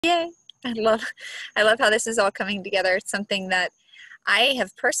Yay. I love how this is all coming together. It's something that I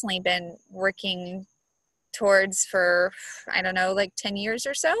have personally been working towards for, I don't know, like 10 years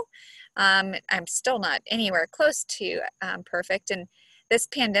or so. I'm still not anywhere close to perfect. And this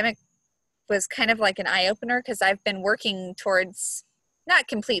pandemic was kind of like an eye-opener because I've been working towards not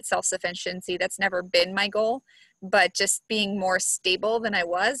complete self-sufficiency. That's never been my goal, but just being more stable than I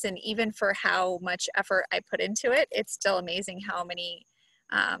was. And even for how much effort I put into it, it's still amazing how many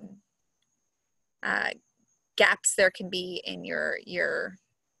uh, gaps there can be in your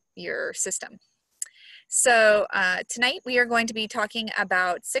system. So tonight we are going to be talking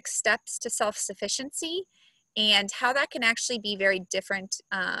about 6 steps to self-sufficiency and how that can actually be very different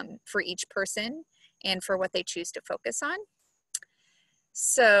for each person and for what they choose to focus on.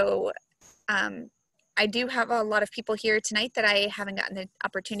 So I do have a lot of people here tonight that I haven't gotten the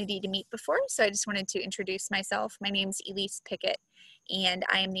opportunity to meet before, so I just wanted to introduce myself. My name's Elise Pickett, and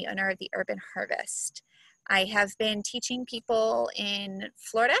I am the owner of the Urban Harvest. I have been teaching people in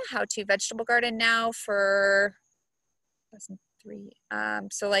Florida how to vegetable garden now for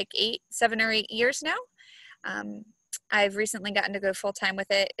so like 7 or 8 years now. I've recently gotten to go full-time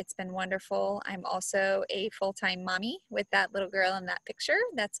with it. It's been wonderful. I'm also a full-time mommy with that little girl in that picture.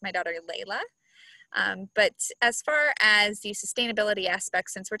 That's my daughter, Layla. But as far as the sustainability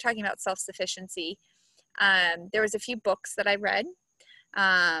aspect, since we're talking about self-sufficiency, there was a few books that I read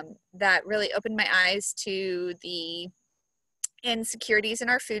that really opened my eyes to the insecurities in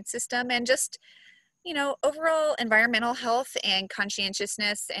our food system and just, you know, overall environmental health and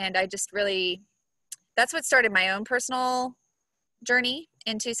conscientiousness. And I just really, that's what started my own personal journey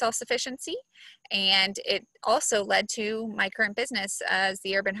into self-sufficiency. And it also led to my current business as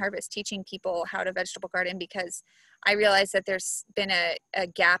the Urban Harvest, teaching people how to vegetable garden, because I realized that there's been a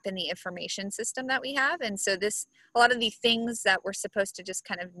gap in the information system that we have. And so a lot of the things that we're supposed to just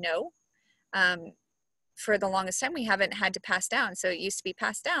kind of know, for the longest time, we haven't had to pass down. So it used to be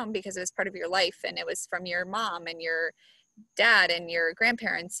passed down because it was part of your life and it was from your mom and your dad and your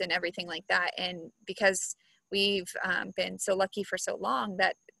grandparents and everything like that. And because we've been so lucky for so long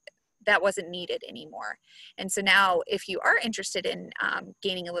that wasn't needed anymore. And so now if you are interested in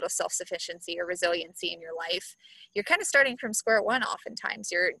gaining a little self-sufficiency or resiliency in your life, you're kind of starting from square one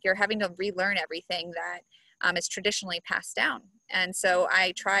oftentimes. You're having to relearn everything that is traditionally passed down. And so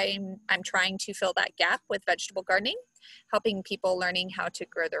I'm trying to fill that gap with vegetable gardening, helping people learning how to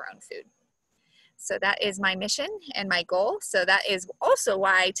grow their own food. So that is my mission and my goal. So that is also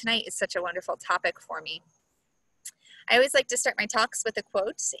why tonight is such a wonderful topic for me. I always like to start my talks with a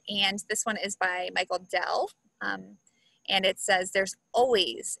quote, and this one is by Michael Dell, and it says, "There's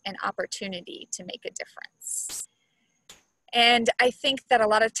always an opportunity to make a difference." And I think that a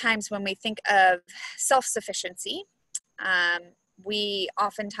lot of times when we think of self-sufficiency, we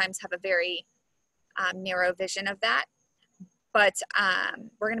oftentimes have a very narrow vision of that. But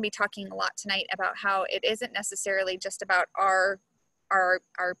we're going to be talking a lot tonight about how it isn't necessarily just about our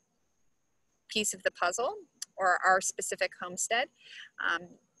piece of the puzzle or our specific homestead.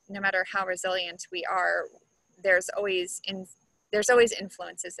 No matter how resilient we are, there's always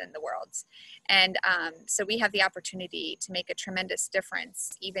influences in the world. And so we have the opportunity to make a tremendous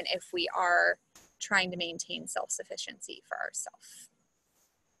difference, even if we are trying to maintain self-sufficiency for ourselves.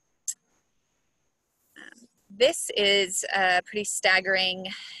 This is a pretty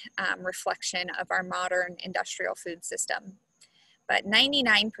staggering reflection of our modern industrial food system. But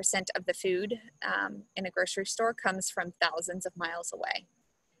 99% of the food in a grocery store comes from thousands of miles away.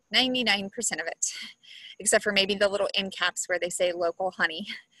 99% of it, except for maybe the little end caps where they say local honey.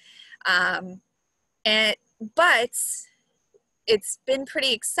 But it's been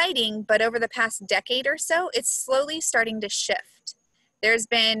pretty exciting, but over the past decade or so, it's slowly starting to shift. There's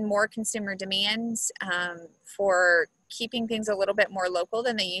been more consumer demands for keeping things a little bit more local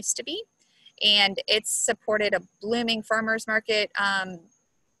than they used to be. And it's supported a blooming farmers market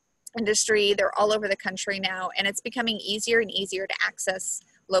industry. They're all over the country now, and it's becoming easier and easier to access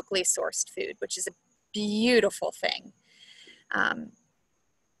locally sourced food, which is a beautiful thing.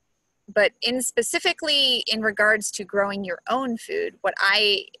 But specifically in regards to growing your own food, what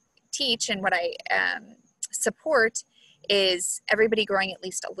I teach and what I support is everybody growing at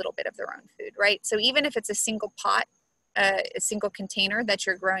least a little bit of their own food, right? So even if it's a single pot, a single container that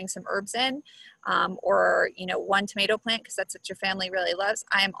you're growing some herbs in, or, you know, one tomato plant, because that's what your family really loves,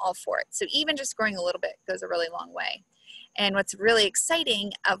 I am all for it. So even just growing a little bit goes a really long way. And what's really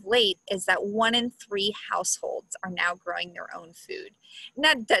exciting of late is that 1 in 3 households are now growing their own food.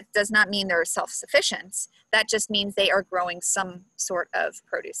 And that does not mean they're self-sufficient. That just means they are growing some sort of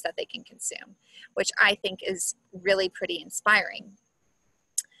produce that they can consume, which I think is really pretty inspiring.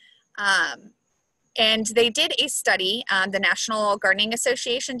 And they did a study, the National Gardening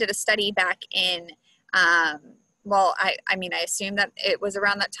Association did a study back in, well, I mean, I assume that it was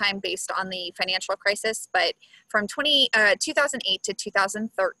around that time based on the financial crisis, but from 2008 to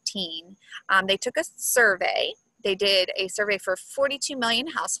 2013, they took a survey. They did a survey for 42 million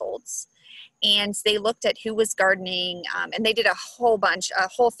households, and they looked at who was gardening, and they did a whole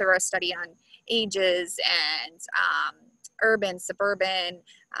thorough study on ages and urban, suburban,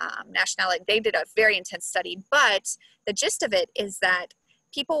 nationality. They did a very intense study, but the gist of it is that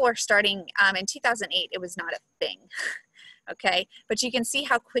people were starting, in 2008, it was not a thing, okay? But you can see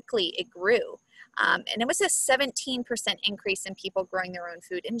how quickly it grew. And it was a 17% increase in people growing their own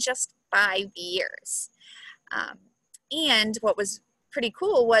food in just 5 years. And what was pretty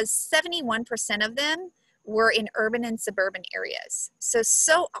cool was 71% of them were in urban and suburban areas.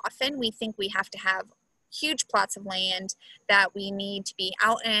 So often we think we have to have huge plots of land, that we need to be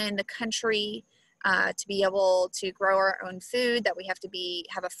out in the country to be able to grow our own food, that we have to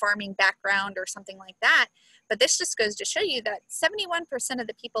have a farming background or something like that. But this just goes to show you that 71% of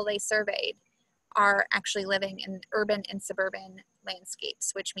the people they surveyed are actually living in urban and suburban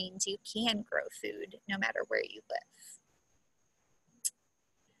landscapes, which means you can grow food no matter where you live.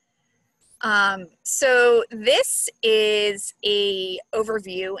 So this is a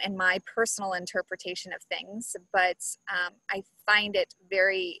overview and my personal interpretation of things, but I find it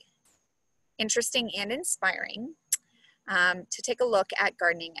very interesting and inspiring to take a look at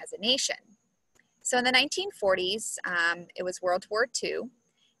gardening as a nation. So in the 1940s, it was World War II,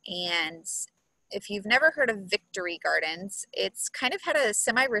 and if you've never heard of victory gardens, it's kind of had a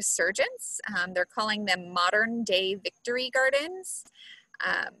semi-resurgence. They're calling them modern day victory gardens.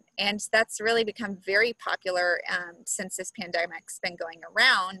 And that's really become very popular since this pandemic's been going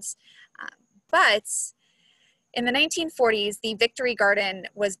around. But in the 1940s, the Victory Garden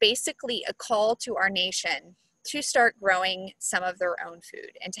was basically a call to our nation to start growing some of their own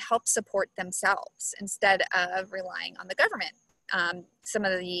food and to help support themselves instead of relying on the government. Some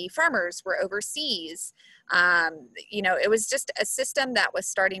of the farmers were overseas. You know, it was just a system that was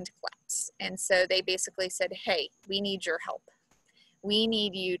starting to collapse. And so they basically said, hey, we need your help. We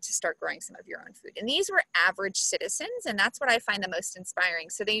need you to start growing some of your own food. And these were average citizens, and that's what I find the most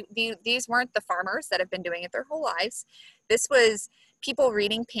inspiring. So these weren't the farmers that have been doing it their whole lives. This was people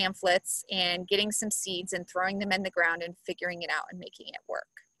reading pamphlets and getting some seeds and throwing them in the ground and figuring it out and making it work.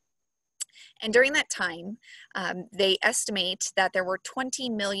 And during that time, they estimate that there were 20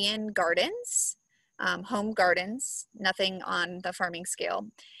 million gardens, home gardens, nothing on the farming scale.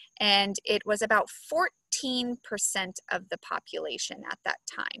 And it was about 14% of the population at that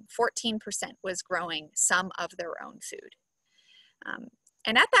time. 14% was growing some of their own food.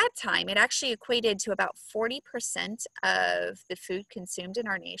 And at that time, it actually equated to about 40% of the food consumed in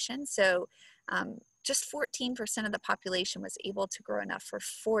our nation. So just 14% of the population was able to grow enough for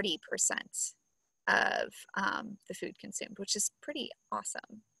 40% of the food consumed, which is pretty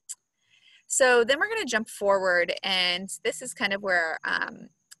awesome. So then we're going to jump forward, and this is kind of where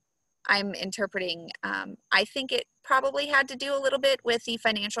I'm interpreting, I think it probably had to do a little bit with the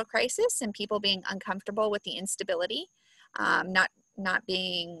financial crisis and people being uncomfortable with the instability, not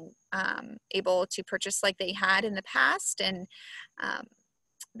being able to purchase like they had in the past. And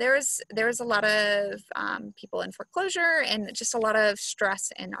there's a lot of people in foreclosure and just a lot of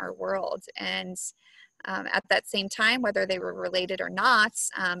stress in our world. And at that same time, whether they were related or not,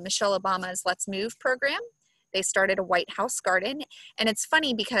 Michelle Obama's Let's Move program, they started a White House garden. And it's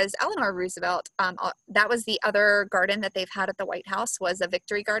funny because Eleanor Roosevelt, that was the other garden that they've had at the White House, was a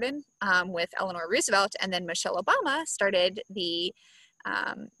victory garden with Eleanor Roosevelt. And then Michelle Obama started the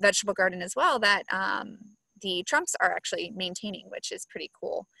vegetable garden as well that the Trumps are actually maintaining, which is pretty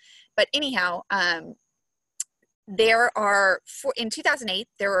cool. But anyhow, in 2008,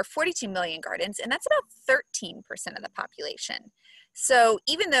 there were 42 million gardens, and that's about 13% of the population. So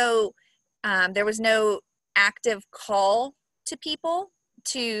even though there was no active call to people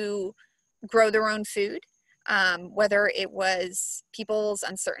to grow their own food, whether it was people's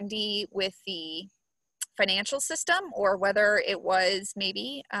uncertainty with the financial system or whether it was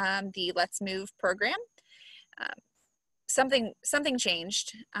maybe the Let's Move program, something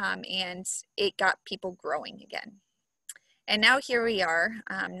changed, and it got people growing again. And now here we are,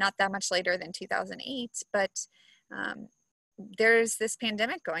 not that much later than 2008, but there's this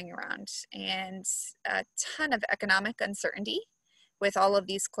pandemic going around and a ton of economic uncertainty with all of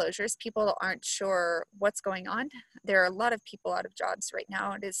these closures. People aren't sure what's going on. There are a lot of people out of jobs right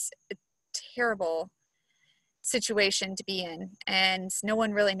now. It is a terrible situation to be in, and no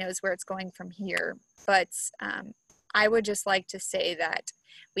one really knows where it's going from here. But I would just like to say that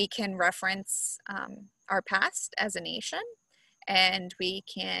we can reference our past as a nation, and we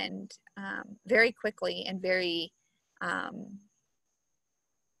can very quickly and very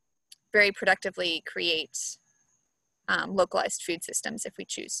productively create localized food systems if we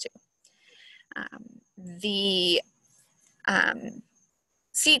choose to. The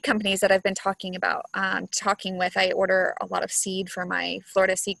seed companies that I've been talking with, I order a lot of seed for my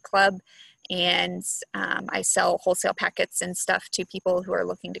Florida Seed Club, and I sell wholesale packets and stuff to people who are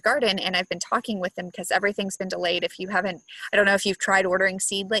looking to garden, and I've been talking with them because everything's been delayed. If you haven't, I don't know if you've tried ordering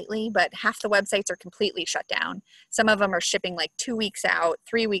seed lately, but half the websites are completely shut down. Some of them are shipping like 2 weeks out,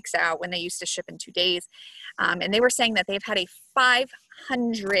 3 weeks out, when they used to ship in 2 days. And they were saying that they've had a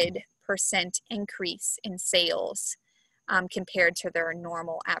 500% increase in sales compared to their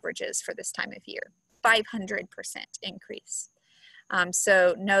normal averages for this time of year. 500% increase.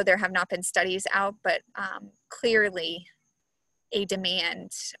 So no, there have not been studies out, but clearly a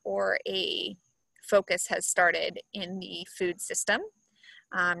demand or a focus has started in the food system,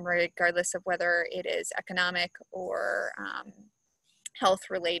 regardless of whether it is economic or health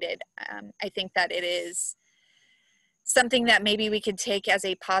related. I think that it is something that maybe we could take as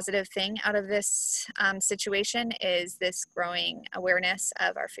a positive thing out of this situation, is this growing awareness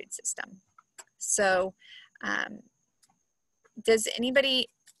of our food system. So does anybody,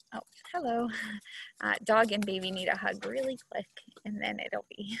 oh, hello, dog and baby need a hug really quick, and then it'll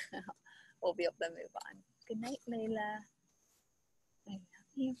be, we'll be able to move on. Good night, Layla. I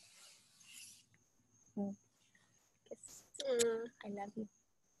love you. Kiss. I love you.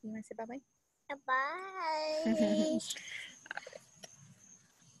 You want to say bye-bye? Bye.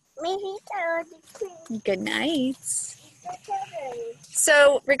 Good night.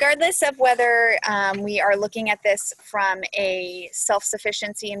 So regardless of whether we are looking at this from a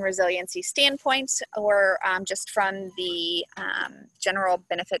self-sufficiency and resiliency standpoint, or just from the general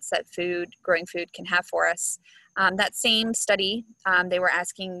benefits that growing food can have for us, that same study, they were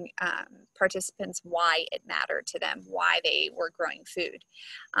asking participants why it mattered to them, why they were growing food.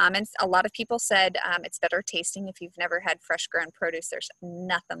 And a lot of people said it's better tasting. If you've never had fresh grown produce, there's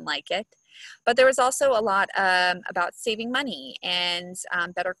nothing like it. But there was also a lot about saving money and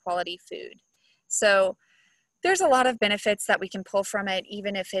better quality food. So there's a lot of benefits that we can pull from it,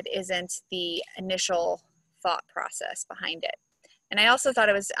 even if it isn't the initial thought process behind it. And I also thought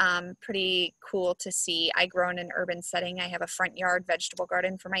it was pretty cool to see. I grow in an urban setting. I have a front yard vegetable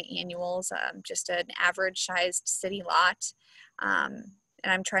garden for my annuals, just an average sized city lot.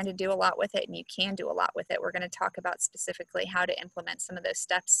 And I'm trying to do a lot with it, and you can do a lot with it. We're going to talk about specifically how to implement some of those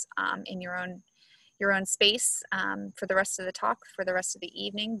steps in your own space for the rest of the talk, for the rest of the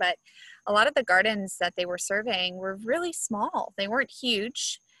evening. But a lot of the gardens that they were surveying were really small. They weren't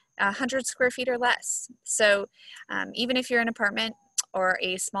huge. 100 square feet or less. So even if you're in an apartment or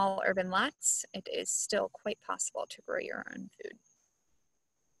a small urban lot, it is still quite possible to grow your own food.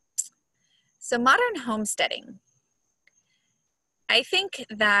 So modern homesteading. I think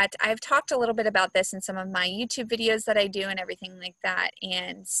that I've talked a little bit about this in some of my YouTube videos that I do and everything like that.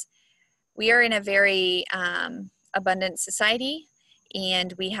 And we are in a very abundant society,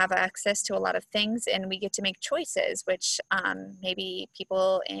 and we have access to a lot of things, and we get to make choices, which maybe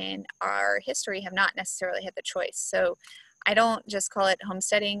people in our history have not necessarily had the choice. So I don't just call it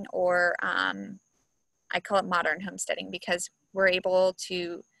homesteading, or I call it modern homesteading, because we're able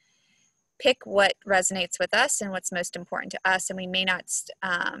to pick what resonates with us and what's most important to us, and we may not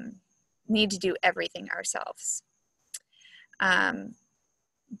need to do everything ourselves.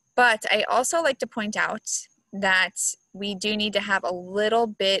 But I also like to point out that we do need to have a little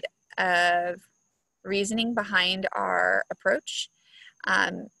bit of reasoning behind our approach.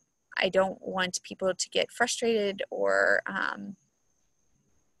 I don't want people to get frustrated or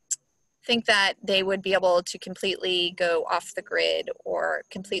think that they would be able to completely go off the grid or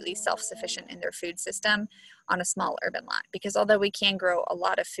completely self-sufficient in their food system on a small urban lot. Because although we can grow a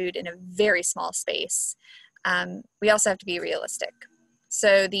lot of food in a very small space, we also have to be realistic.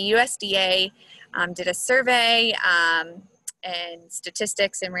 So the USDA did a survey and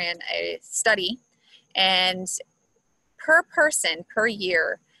statistics and ran a study, and per person per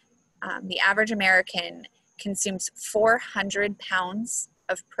year, the average American consumes 400 pounds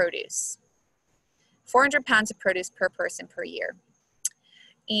of produce. 400 pounds of produce per person per year.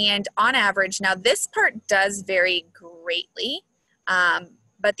 And on average, now this part does vary greatly,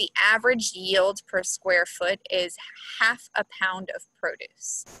 but the average yield per square foot is half a pound of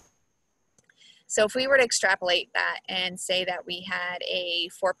produce. So if we were to extrapolate that and say that we had a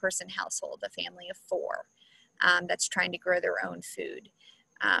 4-person household, a family of 4, that's trying to grow their own food,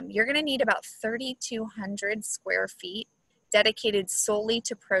 you're going to need about 3,200 square feet dedicated solely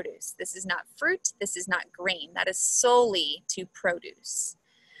to produce. This is not fruit. This is not grain. That is solely to produce.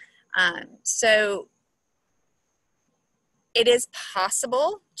 So it is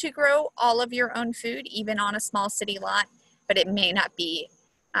possible to grow all of your own food, even on a small city lot, but it may not be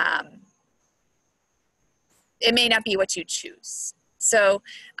what you choose. So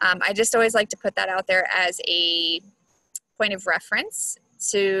I just always like to put that out there as a point of reference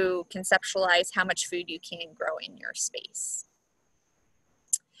to conceptualize how much food you can grow in your space.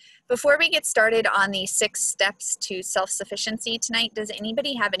 Before we get started on the 6 steps to self-sufficiency tonight, does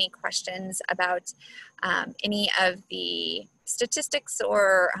anybody have any questions about any of the statistics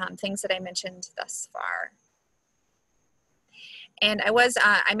or things that I mentioned thus far? And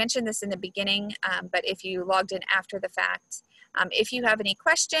I mentioned this in the beginning, but if you logged in after the fact, if you have any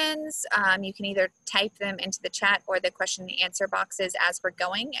questions, you can either type them into the chat or the question and answer boxes as we're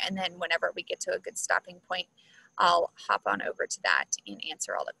going, and then whenever we get to a good stopping point, I'll hop on over to that and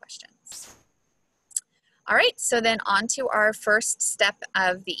answer all the questions. All right, so then on to our first step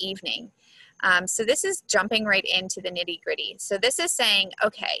of the evening. So this is jumping right into the nitty gritty. So this is saying,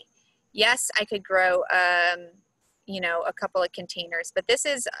 okay, yes, I could grow you know, a couple of containers, but this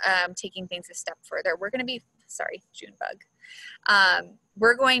is taking things a step further. We're going to be, sorry, June bug.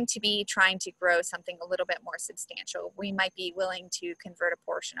 We're going to be trying to grow something a little bit more substantial. We might be willing to convert a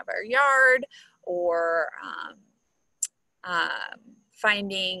portion of our yard, or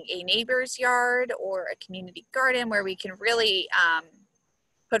finding a neighbor's yard or a community garden where we can really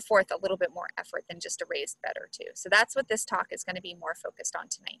put forth a little bit more effort than just a raised bed or two. So that's what this talk is going to be more focused on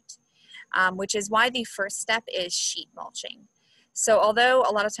tonight, which is why the first step is sheet mulching. So although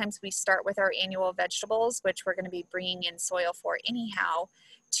a lot of times we start with our annual vegetables, which we're going to be bringing in soil for anyhow,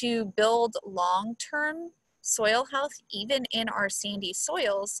 to build long-term soil health, even in our sandy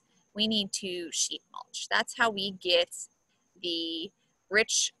soils, we need to sheet mulch. That's how we get the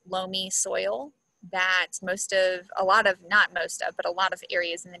rich, loamy soil that a lot of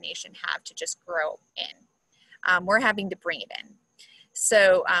areas in the nation have to just grow in. We're having to bring it in.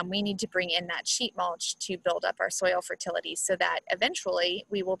 So we need to bring in that sheet mulch to build up our soil fertility so that eventually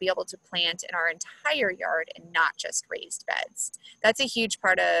we will be able to plant in our entire yard and not just raised beds. That's a huge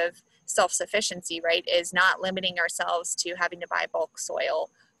part of self-sufficiency, right? Is not limiting ourselves to having to buy bulk soil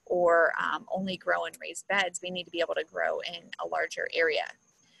or only grow in raised beds. We need to be able to grow in a larger area.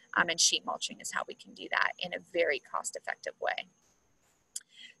 And sheet mulching is how we can do that in a very cost-effective way.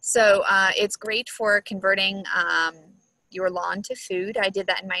 So it's great for converting your lawn to food. I did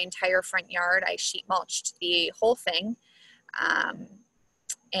that in my entire front yard. I sheet mulched the whole thing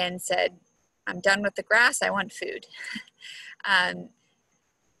and said, I'm done with the grass, I want food.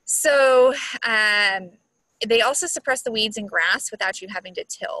 They also suppress the weeds and grass without you having to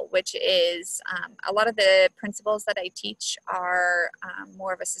till, which is a lot of the principles that I teach are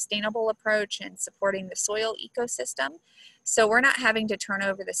more of a sustainable approach and supporting the soil ecosystem. So we're not having to turn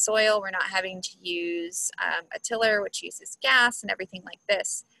over the soil. We're not having to use a tiller, which uses gas and everything like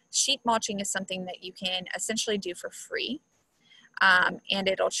this. Sheet mulching is something that you can essentially do for free. And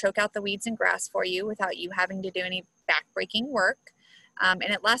it'll choke out the weeds and grass for you without you having to do any backbreaking work. And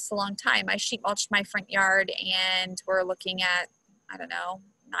it lasts a long time. I sheet mulched my front yard and we're looking at, I don't know,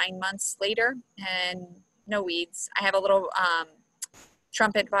 9 months later and no weeds. I have a little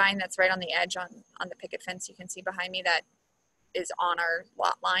trumpet vine that's right on the edge on the picket fence you can see behind me that is on our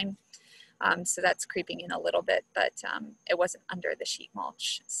lot line. So that's creeping in a little bit, but it wasn't under the sheet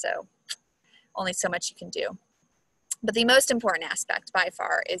mulch. So only so much you can do. But the most important aspect by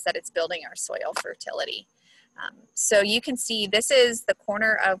far is that it's building our soil fertility. So you can see this is the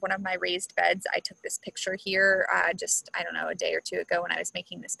corner of one of my raised beds. I took this picture here just, I don't know, a day or two ago when I was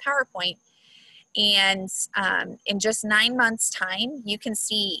making this PowerPoint. And in just 9 months time, you can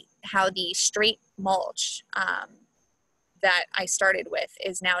see how the straight mulch that I started with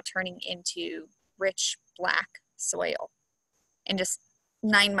is now turning into rich black soil. In just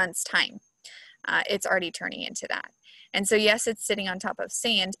 9 months time, it's already turning into that. And so yes, it's sitting on top of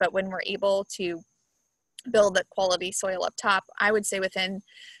sand, but when we're able to build that quality soil up top, I would say within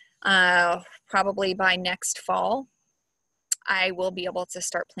probably by next fall, I will be able to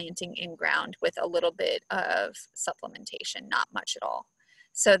start planting in ground with a little bit of supplementation, not much at all.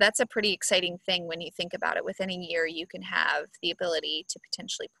 So that's a pretty exciting thing when you think about it. Within a year, you can have the ability to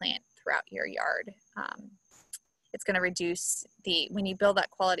potentially plant throughout your yard. It's going to reduce when you build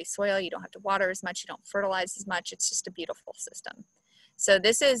that quality soil, you don't have to water as much, you don't fertilize as much. It's just a beautiful system. So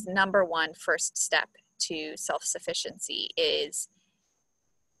this is number one, first step to self-sufficiency, is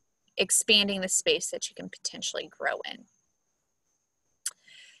expanding the space that you can potentially grow in.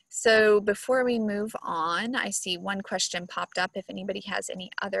 So before we move on, I see one question popped up. If anybody has any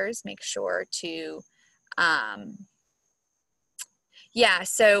others, make sure to,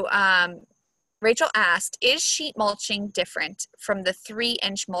 Rachel asked, is sheet mulching different from the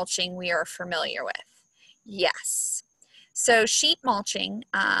 3-inch mulching we are familiar with? Yes. So sheet mulching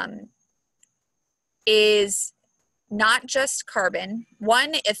is not just carbon.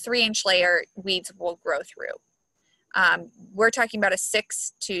 One, a 3-inch layer weeds will grow through. We're talking about a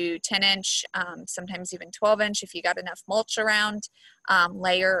 6 to 10 inch, sometimes even 12-inch if you got enough mulch around,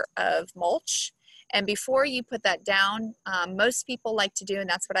 layer of mulch. And before you put that down, most people like to do, and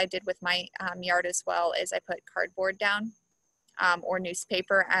that's what I did with my yard as well, is I put cardboard down or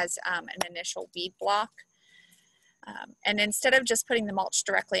newspaper as an initial weed block. And instead of just putting the mulch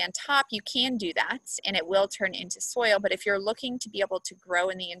directly on top, you can do that and it will turn into soil. But if you're looking to be able to grow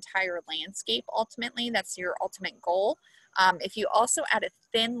in the entire landscape, ultimately, that's your ultimate goal. If you also add a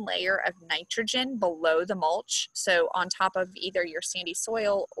thin layer of nitrogen below the mulch, so on top of either your sandy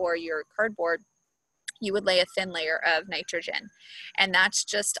soil or your cardboard, you would lay a thin layer of nitrogen, and that's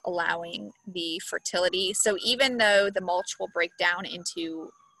just allowing the fertility. So even though the mulch will break down into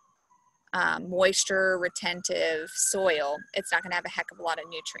moisture retentive soil, it's not going to have a heck of a lot of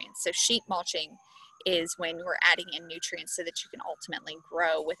nutrients. So sheet mulching is when we're adding in nutrients so that you can ultimately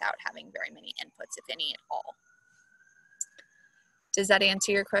grow without having very many inputs, if any at all. Does that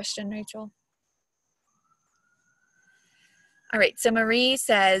answer your question, Rachel? All right, so Marie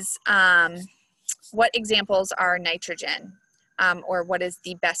says, what examples are nitrogen, or what is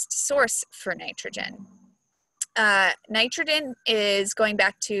the best source for nitrogen? Nitrogen is going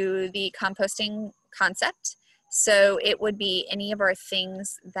back to the composting concept. So it would be any of our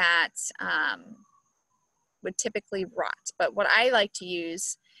things that would typically rot. But what I like to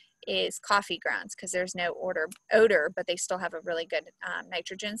use is coffee grounds because there's no odor, but they still have a really good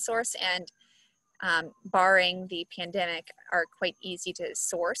nitrogen source. And barring the pandemic, are quite easy to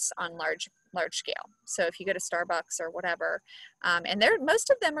source on large scale. So if you go to Starbucks or whatever, and most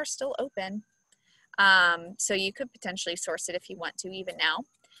of them are still open. So you could potentially source it if you want to, even now.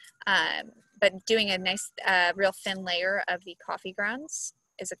 But doing a nice, real thin layer of the coffee grounds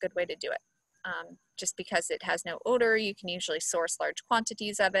is a good way to do it. Just because it has no odor, you can usually source large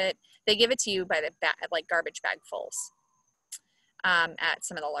quantities of it. They give it to you by the like garbage bag fulls at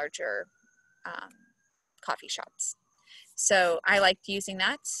some of the larger coffee shops. So I liked using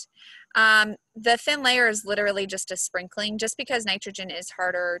that. The thin layer is literally just a sprinkling. Just because nitrogen is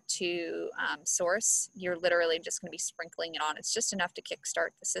harder to source, you're literally just going to be sprinkling it on. It's just enough to kickstart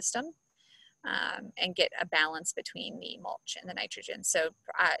the system and get a balance between the mulch and the nitrogen. So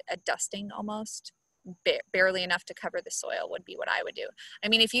a dusting almost, barely enough to cover the soil would be what I would do. I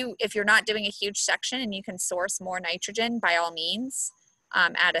mean, if you're not doing a huge section and you can source more nitrogen, by all means,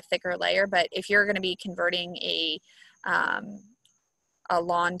 add a thicker layer. But if you're going to be converting a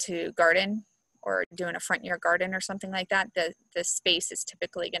lawn to garden or doing a front yard garden or something like that, the space is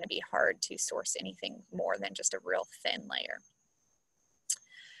typically going to be hard to source anything more than just a real thin layer.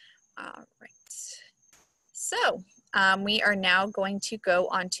 All right. So we are now going to go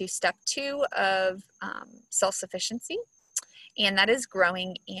on to step 2 of self-sufficiency, and that is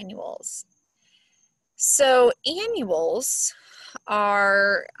growing annuals. So annuals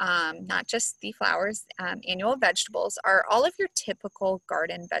are not just the flowers. Annual vegetables are all of your typical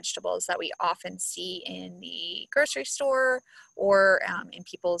garden vegetables that we often see in the grocery store or in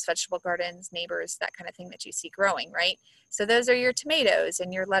people's vegetable gardens, neighbors, that kind of thing that you see growing, right? So those are your tomatoes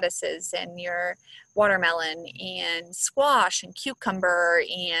and your lettuces and your watermelon and squash and cucumber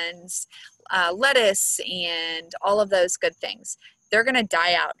and lettuce and all of those good things. They're going to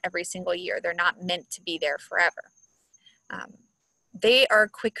die out every single year. They're not meant to be there forever. They are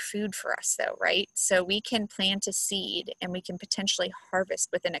quick food for us though, right? So we can plant a seed and we can potentially harvest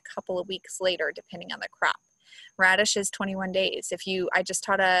within a couple of weeks later, depending on the crop. Radish is 21 days. I just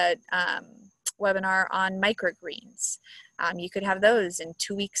taught a webinar on microgreens. You could have those in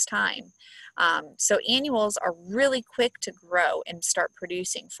 2 weeks' time. So annuals are really quick to grow and start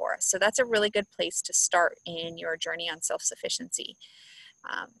producing for us. So that's a really good place to start in your journey on self-sufficiency.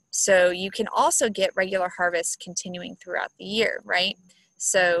 So you can also get regular harvests continuing throughout the year, right?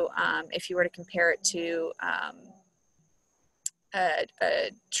 So if you were to compare it to a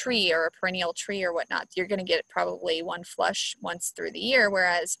tree or a perennial tree or whatnot, you're going to get probably one flush once through the year,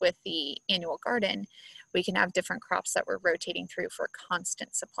 whereas with the annual garden, we can have different crops that we're rotating through for a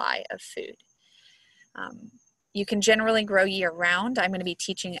constant supply of food. You can generally grow year-round. I'm going to be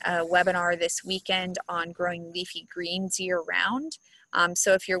teaching a webinar this weekend on growing leafy greens year-round.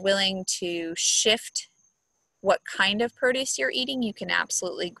 So if you're willing to shift what kind of produce you're eating, you can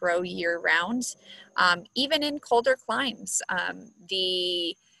absolutely grow year round, even in colder climes.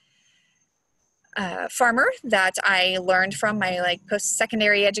 The farmer that I learned from my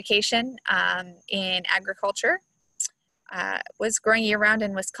post-secondary education in agriculture was growing year round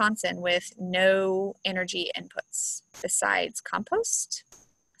in Wisconsin with no energy inputs besides compost.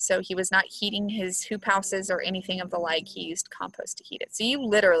 So he was not heating his hoop houses or anything of the like. He used compost to heat it. So you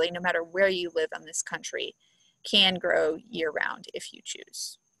literally, no matter where you live in this country, can grow year round if you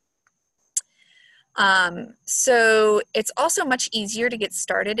choose. So it's also much easier to get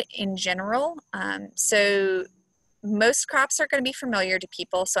started in general. So most crops are going to be familiar to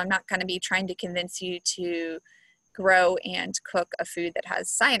people. So I'm not going to be trying to convince you to grow and cook a food that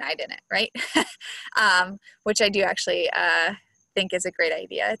has cyanide in it, right? Which I do actually think is a great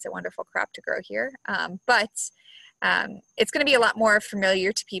idea. It's a wonderful crop to grow here. But it's going to be a lot more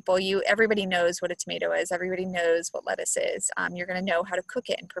familiar to people. Everybody knows what a tomato is. Everybody knows what lettuce is. You're going to know how to cook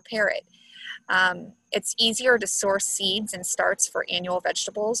it and prepare it. It's easier to source seeds and starts for annual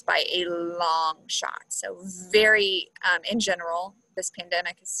vegetables by a long shot. So very, in general, this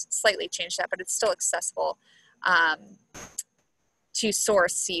pandemic has slightly changed that, but it's still accessible to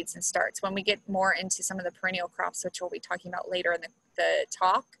source seeds and starts. When we get more into some of the perennial crops, which we'll be talking about later in the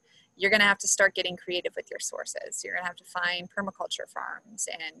talk, you're going to have to start getting creative with your sources. You're going to have to find permaculture farms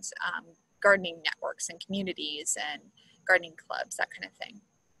and gardening networks and communities and gardening clubs, that kind of thing.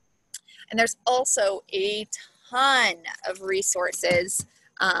 And there's also a ton of resources,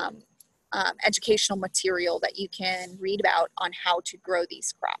 educational material that you can read about on how to grow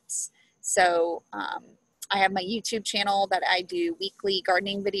these crops. So I have my YouTube channel that I do weekly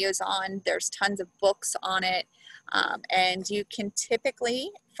gardening videos on. There's tons of books on it. And you can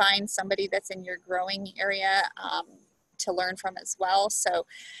typically find somebody that's in your growing area to learn from as well. So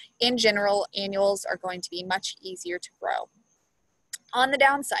in general, annuals are going to be much easier to grow. On the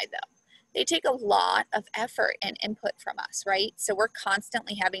downside though, they take a lot of effort and input from us, right? So we're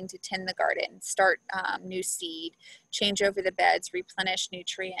constantly having to tend the garden, start new seed, change over the beds, replenish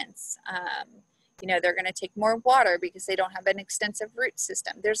nutrients. They're going to take more water because they don't have an extensive root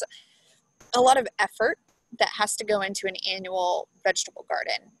system. There's a lot of effort that has to go into an annual vegetable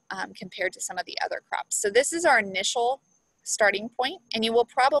garden compared to some of the other crops. So this is our initial starting point, and you will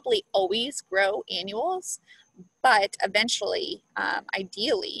probably always grow annuals, but eventually,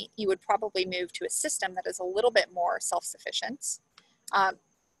 ideally, you would probably move to a system that is a little bit more self-sufficient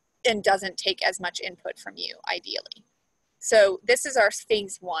and doesn't take as much input from you, ideally. So this is our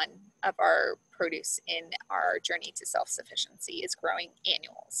phase one of our produce in our journey to self-sufficiency, is growing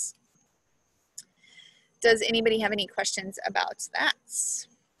annuals. Does anybody have any questions about that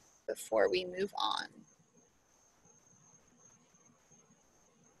before we move on?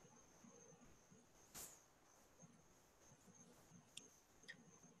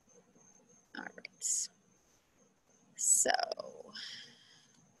 All right. So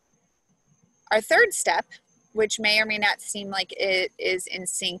our third step, which may or may not seem like it is in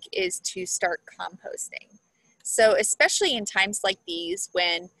sync, is to start composting. So especially in times like these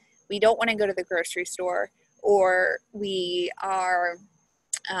when we don't want to go to the grocery store, or we are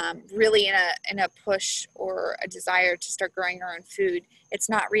really in a push or a desire to start growing our own food, it's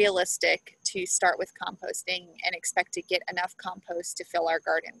not realistic to start with composting and expect to get enough compost to fill our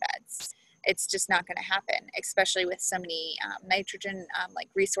garden beds. It's just not going to happen, especially with so many nitrogen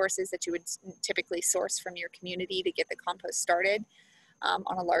resources that you would typically source from your community to get the compost started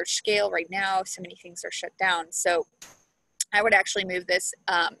on a large scale. Right now, so many things are shut down. So I would actually move this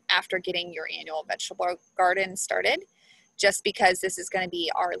after getting your annual vegetable garden started, just because this is going to be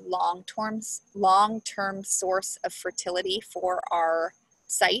our long-term source of fertility for our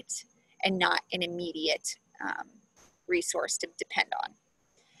site and not an immediate resource to depend on.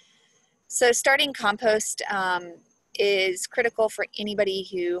 So starting compost is critical for anybody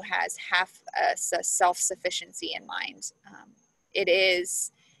who has half a self-sufficiency in mind. It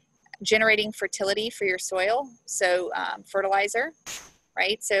is generating fertility for your soil, so fertilizer,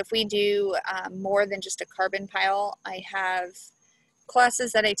 right? So if we do more than just a carbon pile, I have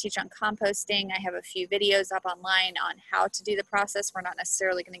classes that I teach on composting. I have a few videos up online on how to do the process. We're not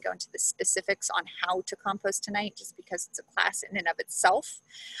necessarily going to go into the specifics on how to compost tonight, just because it's a class in and of itself.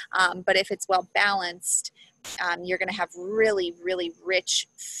 But if it's well balanced, you're going to have really, really rich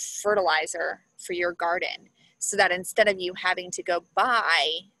fertilizer for your garden, so that instead of you having to go buy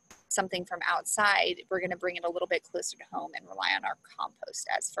something from outside, we're going to bring it a little bit closer to home and rely on our compost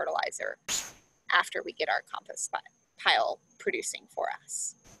as fertilizer after we get our compost pile producing for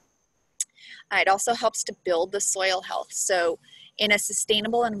us. It also helps to build the soil health. So in a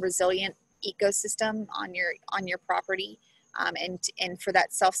sustainable and resilient ecosystem on your property, and for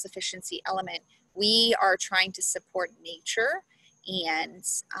that self-sufficiency element, we are trying to support nature and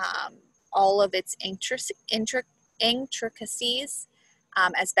all of its intricacies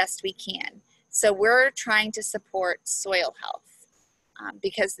as best we can. So we're trying to support soil health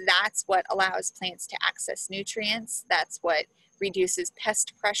because that's what allows plants to access nutrients. That's what reduces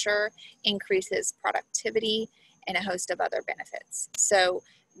pest pressure, increases productivity, and a host of other benefits. So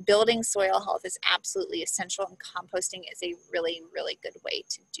building soil health is absolutely essential, and composting is a really, really good way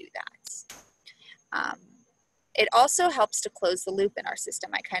to do that. It also helps to close the loop in our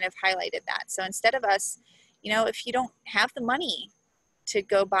system. I kind of highlighted that. So instead of us, if you don't have the money to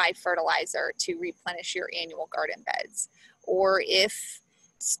go buy fertilizer to replenish your annual garden beds, or if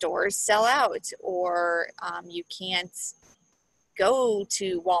stores sell out, or you can't go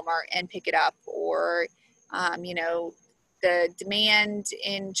to Walmart and pick it up, or the demand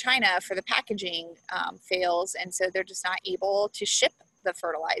in China for the packaging fails, and so they're just not able to ship the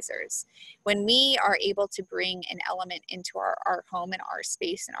fertilizers. When we are able to bring an element into our home and our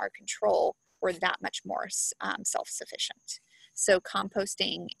space and our control, we're that much more self-sufficient. So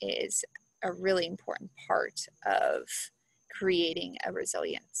composting is a really important part of creating a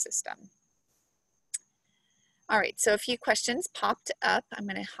resilient system. All right, so a few questions popped up. I'm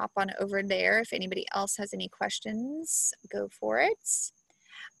going to hop on over there. If anybody else has any questions, go for it.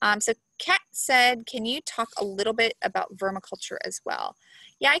 So Kat said, can you talk a little bit about vermiculture as well?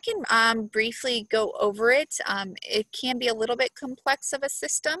 Yeah, I can briefly go over it. It can be a little bit complex of a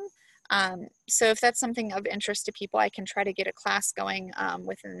system. So if that's something of interest to people, I can try to get a class going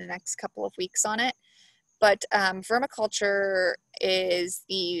within the next couple of weeks on it. But vermiculture is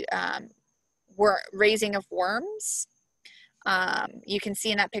the raising of worms. You can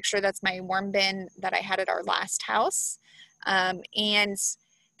see in that picture, that's my worm bin that I had at our last house. And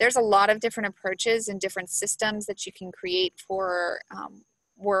there's a lot of different approaches and different systems that you can create for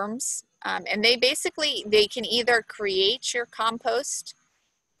worms. And they can either create your compost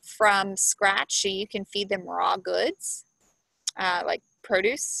from scratch, so you can feed them raw goods, like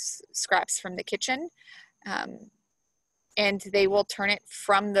produce, scraps from the kitchen. And they will turn it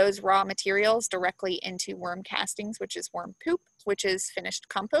from those raw materials directly into worm castings, which is worm poop, which is finished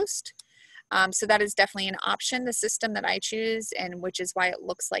compost. So that is definitely an option. The system that I choose, and which is why it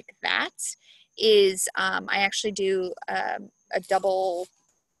looks like that, is I actually do a double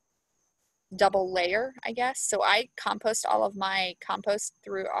layer, I guess. So I compost all of my compost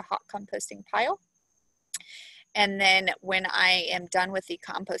through a hot composting pile. And then when I am done with the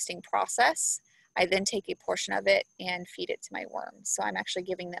composting process, I then take a portion of it and feed it to my worms. So I'm actually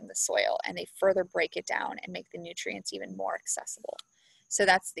giving them the soil, and they further break it down and make the nutrients even more accessible. So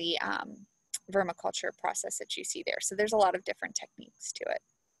that's the vermiculture process that you see there. So there's a lot of different techniques to it.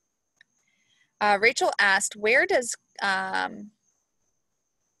 Rachel asked, where does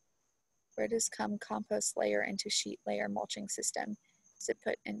compost layer into sheet layer mulching system? Is it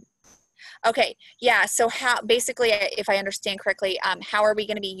put in? Okay, yeah, so how, basically, if I understand correctly, how are we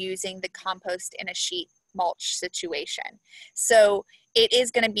going to be using the compost in a sheet mulch situation? So it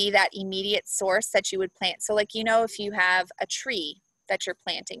is going to be that immediate source that you would plant. So like, if you have a tree that you're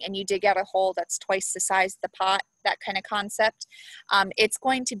planting and you dig out a hole that's twice the size of the pot, that kind of concept, it's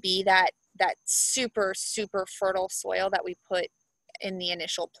going to be that super, super fertile soil that we put in the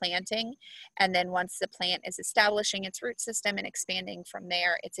initial planting. And then once the plant is establishing its root system and expanding from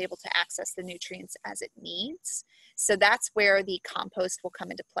there, it's able to access the nutrients as it needs. So that's where the compost will come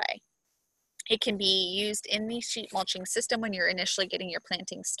into play. It can be used in the sheet mulching system when you're initially getting your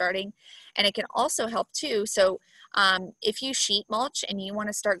planting starting. And it can also help too. So if you sheet mulch and you want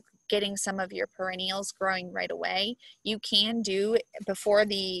to start getting some of your perennials growing right away, you can do, before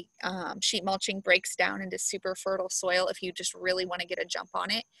the sheet mulching breaks down into super fertile soil, if you just really want to get a jump on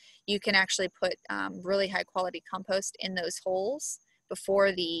it, you can actually put really high quality compost in those holes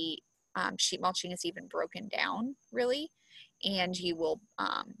before the sheet mulching is even broken down, really. And you will,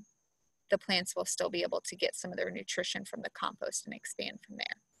 the plants will still be able to get some of their nutrition from the compost and expand from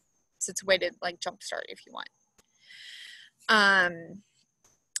there. So it's a way to like jumpstart if you want.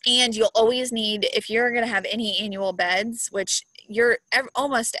 And you'll always need, if you're going to have any annual beds, which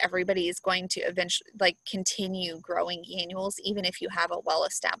almost everybody is going to eventually continue growing annuals, even if you have a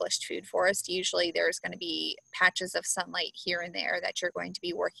well-established food forest. Usually there's going to be patches of sunlight here and there that you're going to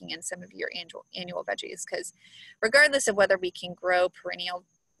be working in some of your annual veggies, because regardless of whether we can grow perennial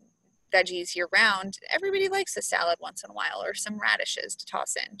veggies year round, everybody likes a salad once in a while or some radishes to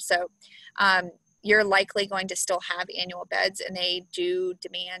toss in. So you're likely going to still have annual beds, and they do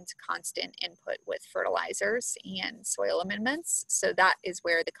demand constant input with fertilizers and soil amendments. So that is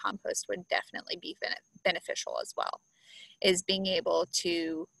where the compost would definitely be beneficial as well, is being able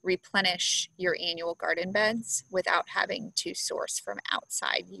to replenish your annual garden beds without having to source from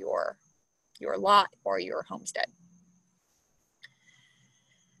outside your lot or your homestead.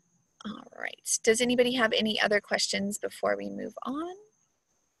 All right, does anybody have any other questions before we move on?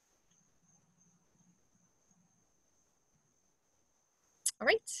 All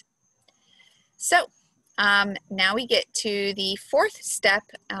right, so now we get to the fourth step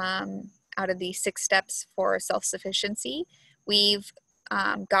out of the 6 steps for self-sufficiency. We've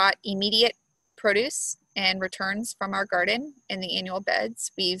got immediate produce and returns from our garden in the annual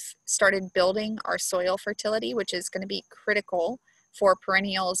beds. We've started building our soil fertility, which is going to be critical for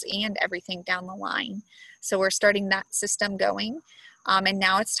perennials and everything down the line. So we're starting that system going. And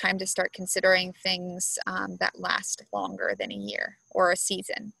now it's time to start considering things that last longer than a year or a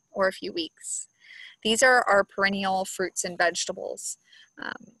season or a few weeks. These are our perennial fruits and vegetables.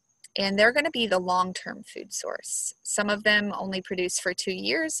 And they're going to be the long-term food source. Some of them only produce for 2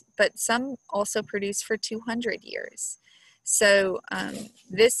 years, but some also produce for 200 years. So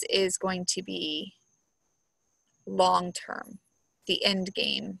this is going to be long-term, the end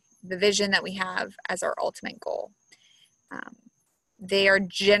game, the vision that we have as our ultimate goal. They are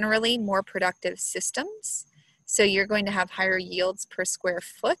generally more productive systems. So you're going to have higher yields per square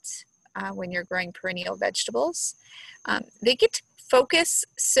foot when you're growing perennial vegetables. They get to focus,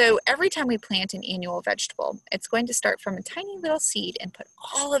 so every time we plant an annual vegetable, it's going to start from a tiny little seed and put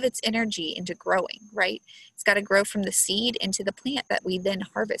all of its energy into growing, right? It's got to grow from the seed into the plant that we then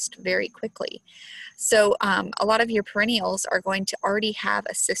harvest very quickly. So a lot of your perennials are going to already have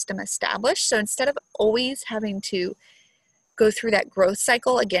a system established. So instead of always having to go through that growth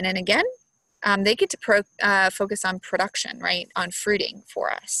cycle again and again, they get to focus on production, right? On fruiting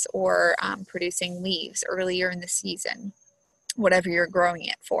for us, or producing leaves earlier in the season, whatever you're growing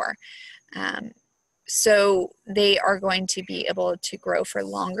it for. So they are going to be able to grow for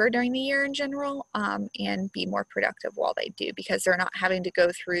longer during the year in general, and be more productive while they do, because they're not having to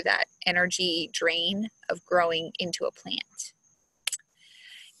go through that energy drain of growing into a plant.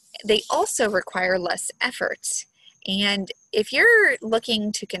 They also require less effort. And if you're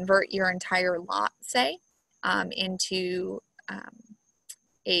looking to convert your entire lot, say, into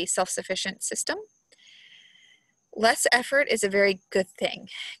a self-sufficient system, less effort is a very good thing,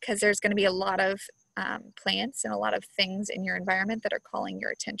 because there's going to be a lot of plants and a lot of things in your environment that are calling your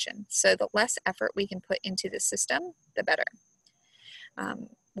attention. So the less effort we can put into the system, the better.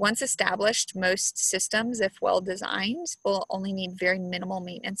 Once established, most systems, if well designed, will only need very minimal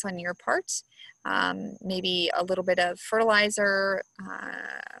maintenance on your part. Maybe a little bit of fertilizer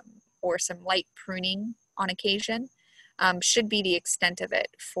or some light pruning on occasion should be the extent of it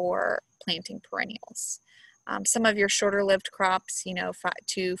for planting perennials. Some of your shorter lived crops, 5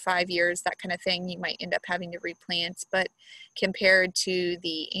 to 5 years, that kind of thing, you might end up having to replant, but compared to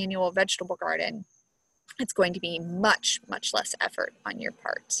the annual vegetable garden, it's going to be much, much less effort on your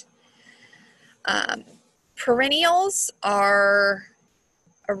part. Perennials are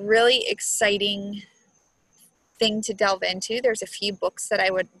a really exciting thing to delve into. There's a few books that I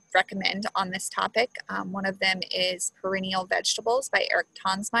would recommend on this topic. One of them is Perennial Vegetables by Eric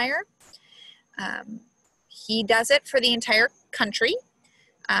Tonsmeyer. He does it for the entire country,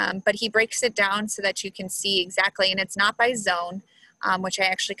 but he breaks it down so that you can see exactly, and it's not by zone, which I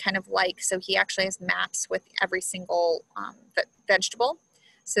actually kind of like. So he actually has maps with every single vegetable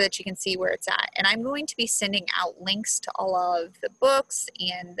so that you can see where it's at. And I'm going to be sending out links to all of the books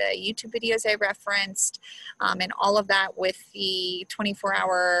and the YouTube videos I referenced, and all of that with the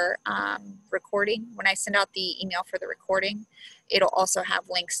 24-hour recording. When I send out the email for the recording, it'll also have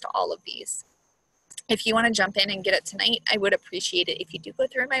links to all of these. If you want to jump in and get it tonight, I would appreciate it if you do go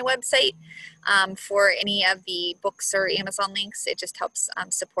through my website for any of the books or Amazon links. It just helps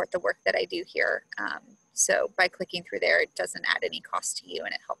support the work that I do here. So by clicking through there, it doesn't add any cost to you,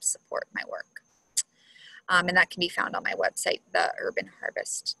 and it helps support my work. And that can be found on my website,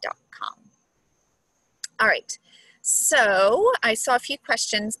 theurbanharvest.com. All right, so I saw a few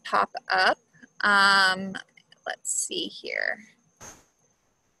questions pop up. Let's see here.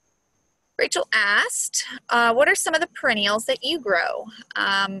 Rachel asked, what are some of the perennials that you grow?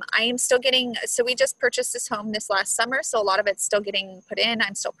 I am still getting, so we just purchased this home this last summer, so a lot of it's still getting put in.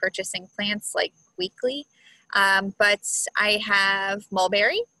 I'm still purchasing plants like weekly, but I have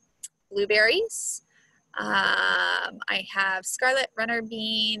mulberry, blueberries, I have scarlet runner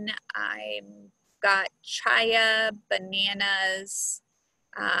bean, I've got chaya, bananas,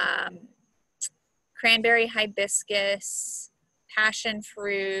 cranberry hibiscus, passion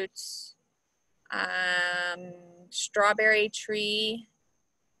fruit, strawberry tree,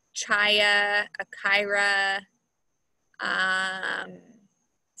 chaya, acacia,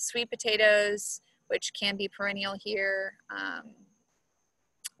 sweet potatoes, which can be perennial here.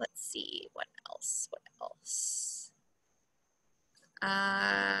 Let's see, what else?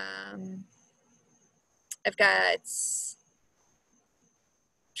 I've got,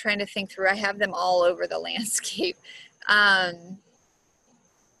 trying to think through, I have them all over the landscape. I'm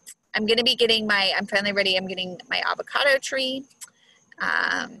going to be getting I'm finally ready. I'm getting my avocado tree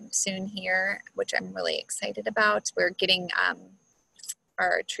soon here, which I'm really excited about. We're getting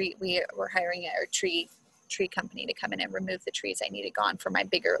our tree, we're hiring our tree company to come in and remove the trees I needed gone for my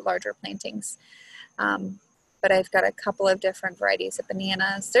larger plantings. But I've got a couple of different varieties of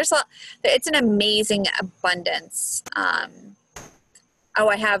bananas. It's an amazing abundance. Oh,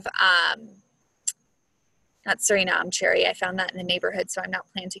 I have, not Suriname cherry. I found that in the neighborhood, so I'm not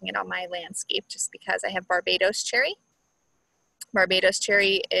planting it on my landscape just because I have Barbados cherry. Barbados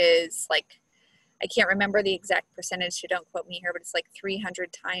cherry is like, I can't remember the exact percentage, so don't quote me here, but it's like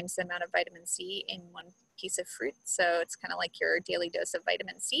 300 times the amount of vitamin C in one piece of fruit. So it's kind of like your daily dose of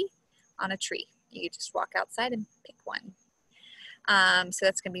vitamin C on a tree. You just walk outside and pick one. So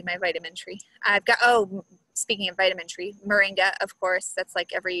that's going to be my vitamin tree. I've got, oh, speaking of vitamin tree, moringa, of course. That's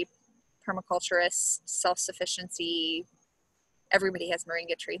like every permaculturist, self-sufficiency, everybody has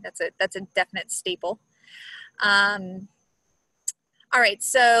moringa tree. That's a definite staple. All right,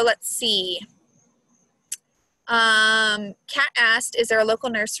 so let's see. Kat asked, is there a local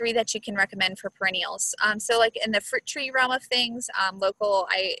nursery that you can recommend for perennials? So like in the fruit tree realm of things,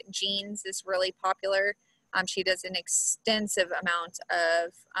 Jean's is really popular. She does an extensive amount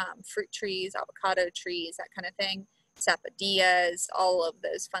of fruit trees, avocado trees, that kind of thing, sapodillas, all of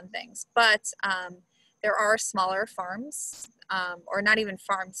those fun things. But there are smaller farms, or not even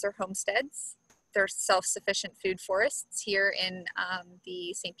farms, they're homesteads. They're self-sufficient food forests here in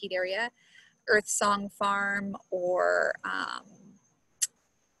the St. Pete area. Earth Song Farm or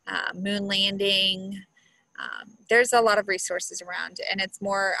Moon Landing. There's a lot of resources around, and it's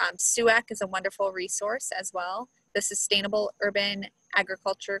more, SUAC is a wonderful resource as well. The Sustainable Urban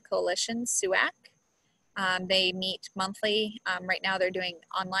Agriculture Coalition, SUAC. They meet monthly. Right now they're doing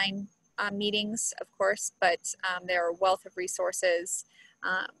online meetings, of course, but there are a wealth of resources.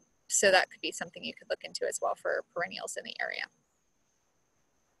 So that could be something you could look into as well for perennials in the area.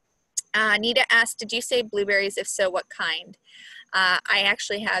 Nita asked, did you say blueberries? If so, what kind? I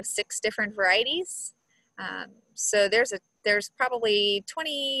actually have 6 different varieties. So there's probably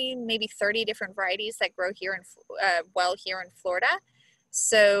 20, maybe 30 different varieties that grow here here in Florida.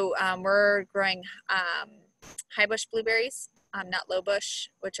 So we're growing high bush blueberries, not low bush,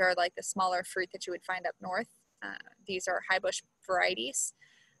 which are like the smaller fruit that you would find up north. These are high bush varieties.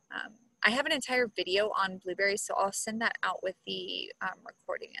 I have an entire video on blueberries, so I'll send that out with the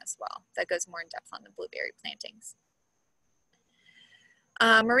recording as well. That goes more in depth on the blueberry plantings.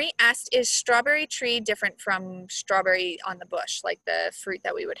 Marie asked, is strawberry tree different from strawberry on the bush, like the fruit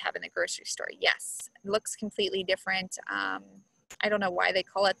that we would have in the grocery store? Yes, it looks completely different. I don't know why they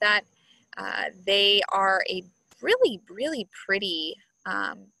call it that. They are a really, really pretty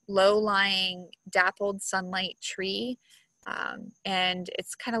low-lying dappled sunlight tree. And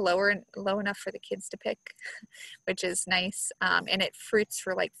it's kind of low enough for the kids to pick, which is nice. And it fruits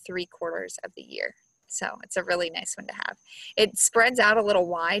for like 3/4 of the year. So it's a really nice one to have. It spreads out a little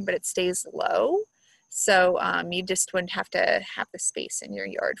wide, but it stays low. So you just wouldn't have to have the space in your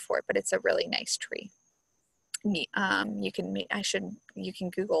yard for it, but it's a really nice tree. You can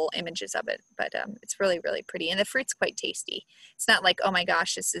Google images of it, but it's really, really pretty. And the fruit's quite tasty. It's not like, oh my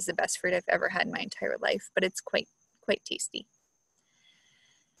gosh, this is the best fruit I've ever had in my entire life, but it's quite tasty.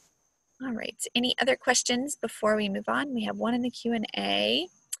 All right, any other questions before we move on? We have one in the Q&A.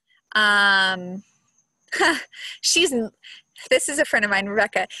 This is a friend of mine,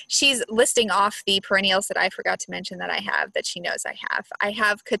 Rebecca. She's listing off the perennials that I forgot to mention that I have, that she knows I have. I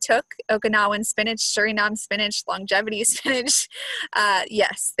have Katuk, Okinawan spinach, Suriname spinach, longevity spinach.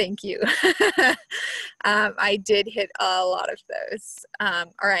 Yes, thank you. I did hit a lot of those,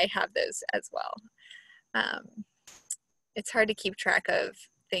 or I have those as well. It's hard to keep track of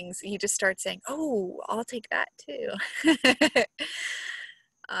things. You just start saying, oh, I'll take that too.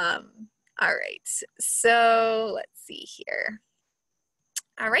 All right, so let's see here.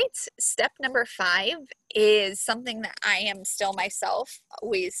 All right, step number 5 is something that I am still myself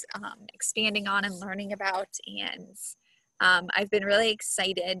always expanding on and learning about. And I've been really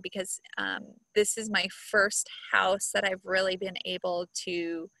excited because this is my first house that I've really been able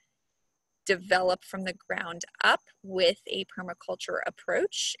to develop from the ground up with a permaculture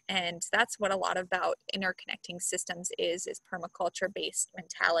approach. And that's what a lot about interconnecting systems is permaculture based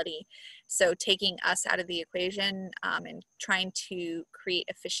mentality. So taking us out of the equation and trying to create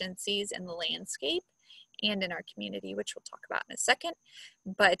efficiencies in the landscape and in our community, which we'll talk about in a second.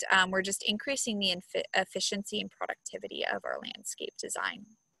 But we're just increasing the efficiency and productivity of our landscape design.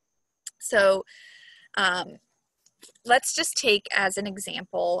 So let's just take as an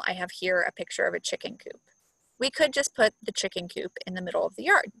example, I have here a picture of a chicken coop. We could just put the chicken coop in the middle of the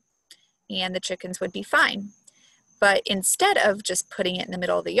yard and the chickens would be fine. But instead of just putting it in the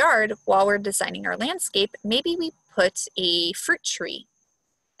middle of the yard while we're designing our landscape, maybe we put a fruit tree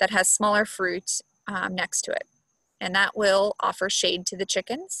that has smaller fruit next to it. And that will offer shade to the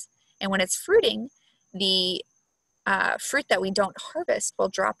chickens. And when it's fruiting, the fruit that we don't harvest will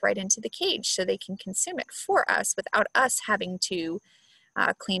drop right into the cage so they can consume it for us without us having to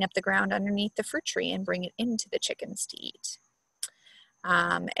clean up the ground underneath the fruit tree and bring it into the chickens to eat.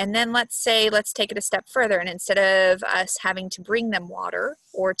 And then let's take it a step further, and instead of us having to bring them water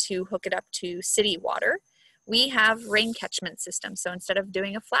or to hook it up to city water, we have rain catchment systems. So instead of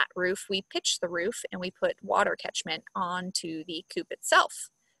doing a flat roof, we pitch the roof and we put water catchment onto the coop itself.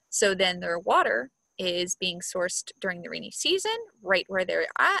 So then their water is being sourced during the rainy season, right where they're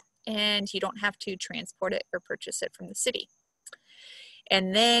at, and you don't have to transport it or purchase it from the city.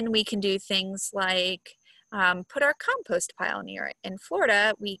 And then we can do things like put our compost pile near it. In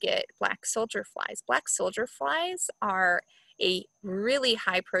Florida, we get black soldier flies. Black soldier flies are a really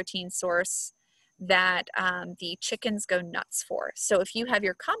high protein source that the chickens go nuts for. So if you have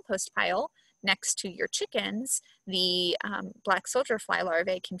your compost pile next to your chickens, the black soldier fly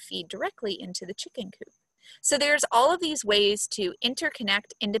larvae can feed directly into the chicken coop. So there's all of these ways to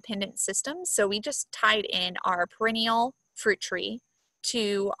interconnect independent systems. So we just tied in our perennial fruit tree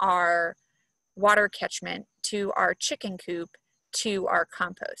to our water catchment, to our chicken coop, to our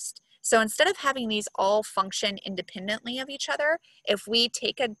compost. So instead of having these all function independently of each other, if we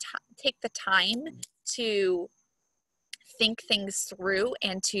take the time to think things through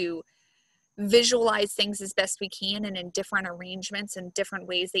and to visualize things as best we can and in different arrangements and different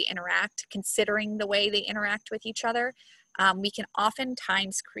ways they interact, considering the way they interact with each other, we can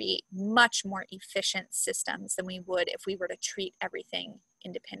oftentimes create much more efficient systems than we would if we were to treat everything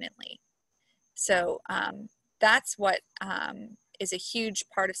independently. So that's what is a huge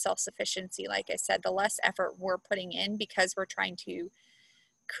part of self-sufficiency. Like I said, the less effort we're putting in because we're trying to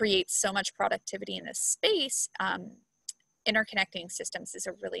create so much productivity in this space, interconnecting systems is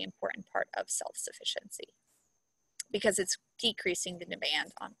a really important part of self-sufficiency because it's decreasing the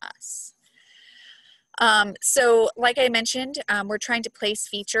demand on us. So like I mentioned, we're trying to place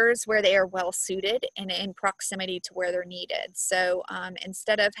features where they are well suited and in proximity to where they're needed. So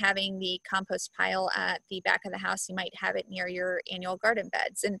instead of having the compost pile at the back of the house, you might have it near your annual garden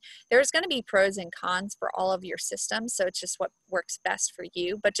beds. And there's going to be pros and cons for all of your systems. So it's just what works best for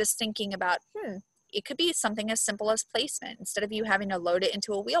you. But just thinking about, it could be something as simple as placement. Instead of you having to load it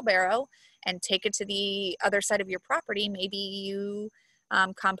into a wheelbarrow and take it to the other side of your property, maybe you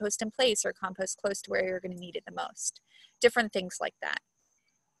compost in place or compost close to where you're going to need it the most. Different things like that.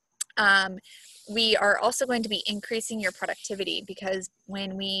 We are also going to be increasing your productivity because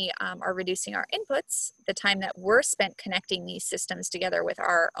when we are reducing our inputs, the time that we're spent connecting these systems together with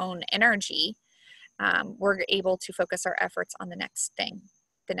our own energy, we're able to focus our efforts on the next thing,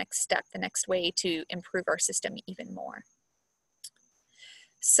 the next step, the next way to improve our system even more.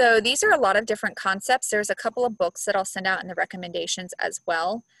 So these are a lot of different concepts. There's a couple of books that I'll send out in the recommendations as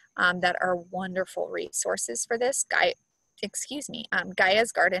well that are wonderful resources for this.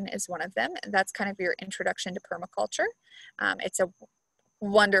 Gaia's Garden is one of them. That's kind of your introduction to permaculture. It's a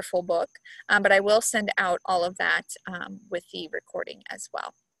wonderful book, but I will send out all of that with the recording as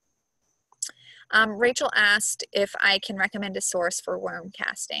well. Rachel asked if I can recommend a source for worm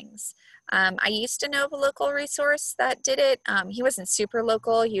castings. I used to know of a local resource that did it. He wasn't super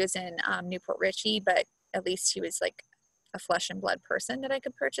local. He was in Newport Richey, but at least he was like a flesh and blood person that I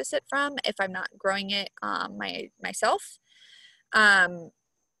could purchase it from if I'm not growing it myself.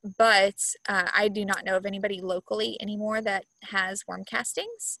 But I do not know of anybody locally anymore that has worm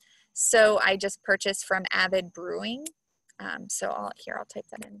castings. So I just purchased from Avid Brewing. So I'll type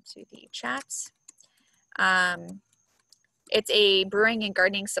that into the chat. It's a brewing and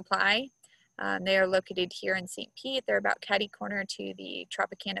gardening supply. They are located here in St. Pete. They're about catty corner to the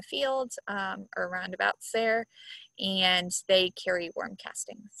Tropicana Fields, or roundabouts there, and they carry worm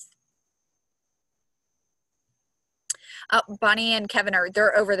castings. Bonnie and Kevin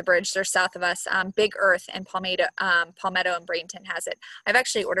they're over the bridge. They're south of us. Big Earth and Palmetto and Bradenton has it. I've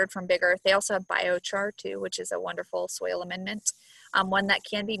actually ordered from Big Earth. They also have biochar too, which is a wonderful soil amendment. One that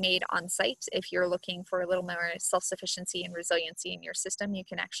can be made on site. If you're looking for a little more self-sufficiency and resiliency in your system, you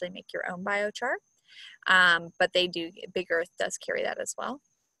can actually make your own biochar. But Big Earth does carry that as well.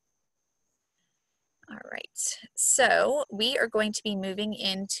 All right, so we are going to be moving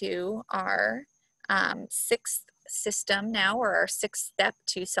into our sixth system now, or our sixth step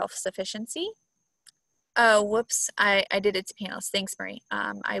to self-sufficiency. Oh, whoops, I did it to panelists. Thanks, Marie.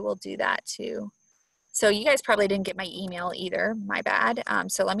 I will do that too. So you guys probably didn't get my email either, my bad.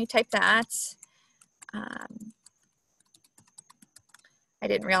 So let me type that. I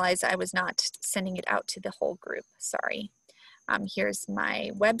didn't realize I was not sending it out to the whole group, sorry. Here's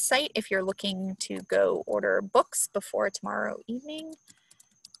my website if you're looking to go order books before tomorrow evening.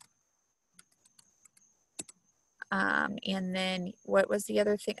 And then what was the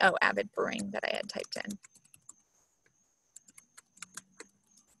other thing? Oh, Avid Brewing that I had typed in.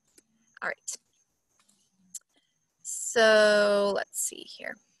 All right. So let's see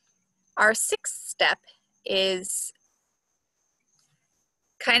here. Our sixth step is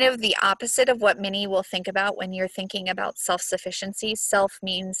kind of the opposite of what many will think about when you're thinking about self-sufficiency. Self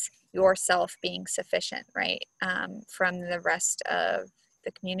means yourself being sufficient, right? From the rest of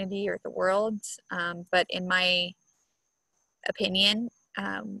the community or the world. But in my opinion,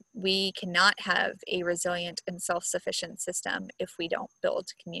 we cannot have a resilient and self-sufficient system if we don't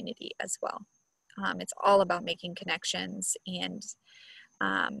build community as well. It's all about making connections and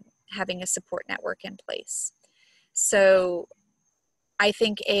having a support network in place. So I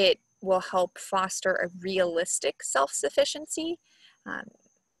think it will help foster a realistic self-sufficiency,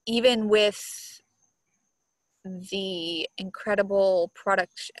 even with the incredible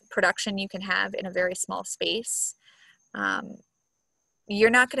production you can have in a very small space. You're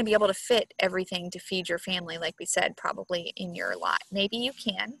not going to be able to fit everything to feed your family, like we said, probably in your lot. Maybe you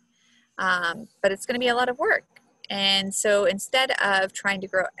can, but it's going to be a lot of work. And so instead of trying to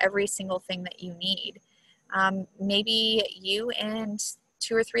grow every single thing that you need, maybe you and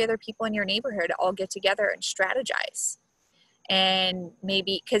 2 or 3 other people in your neighborhood all get together and strategize. And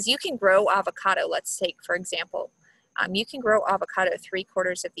maybe, because you can grow avocado, let's take for example, you can grow avocado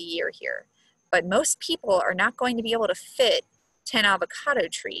 3/4 of the year here, but most people are not going to be able to fit 10 avocado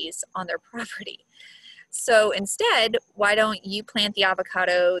trees on their property. So instead, why don't you plant the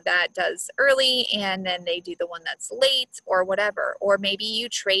avocado that does early and then they do the one that's late or whatever. Or maybe you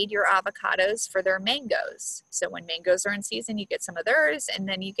trade your avocados for their mangoes. So when mangoes are in season, you get some of theirs and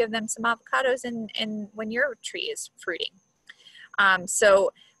then you give them some avocados and when your tree is fruiting.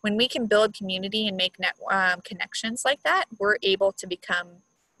 So when we can build community and make connections like that, we're able to become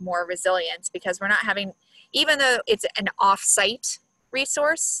more resilient because we're not having, even though it's an off-site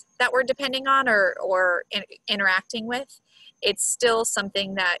resource that we're depending on or interacting with, it's still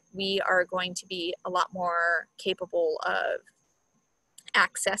something that we are going to be a lot more capable of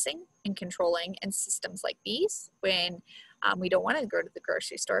accessing and controlling in systems like these when we don't want to go to the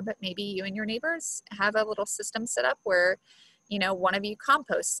grocery store, but maybe you and your neighbors have a little system set up where, you know, one of you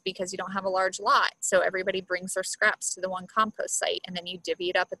composts because you don't have a large lot. So everybody brings their scraps to the one compost site and then you divvy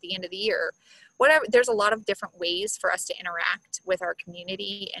it up at the end of the year. Whatever, there's a lot of different ways for us to interact with our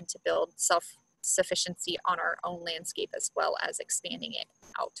community and to build self-sufficiency on our own landscape as well as expanding it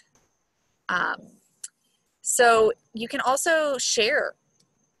out. So you can also share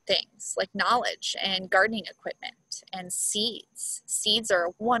things like knowledge and gardening equipment and seeds. Seeds are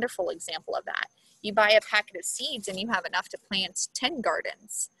a wonderful example of that. You buy a packet of seeds and you have enough to plant 10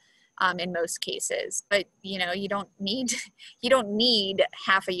 gardens in most cases, but you know, you don't need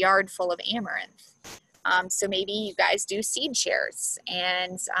half a yard full of amaranth. So maybe you guys do seed shares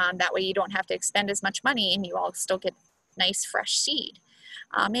and that way you don't have to expend as much money and you all still get nice fresh seed.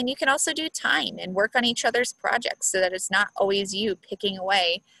 And you can also do time and work on each other's projects so that it's not always you picking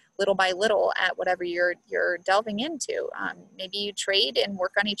away little by little at whatever you're delving into. Maybe you trade and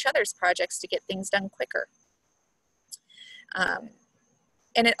work on each other's projects to get things done quicker.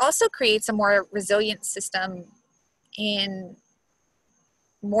 And it also creates a more resilient system in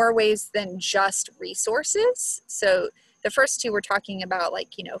more ways than just resources. So the first two we're talking about,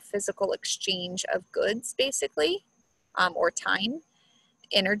 like, you know, physical exchange of goods basically, or time,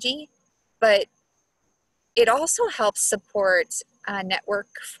 energy, but it also helps support a network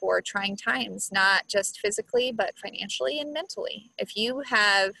for trying times, not just physically, but financially and mentally. If you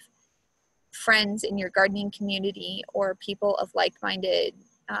have friends in your gardening community or people of like-minded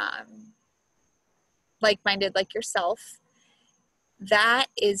like yourself, that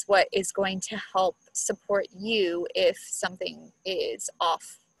is what is going to help support you if something is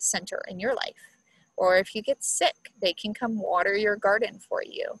off center in your life. Or if you get sick, they can come water your garden for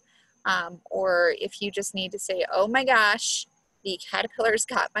you. Or if you just need to say, oh my gosh, the caterpillars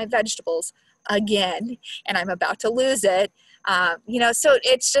got my vegetables again, and I'm about to lose it. You know, so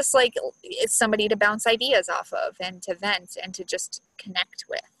it's just like, it's somebody to bounce ideas off of and to vent and to just connect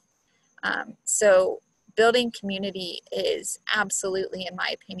with. So building community is absolutely, in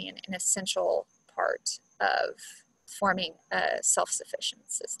my opinion, an essential part of forming a self-sufficient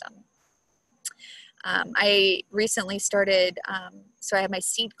system. I recently started, so I have my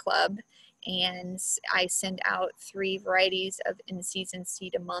seed club, and I send out 3 varieties of in-season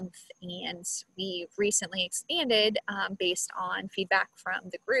seed a month, and we recently expanded based on feedback from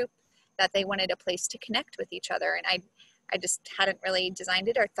the group that they wanted a place to connect with each other, and I just hadn't really designed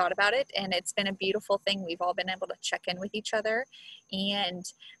it or thought about it, and it's been a beautiful thing. We've all been able to check in with each other and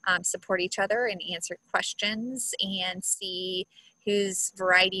support each other and answer questions and see whose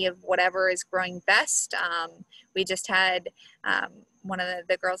variety of whatever is growing best. We just had one of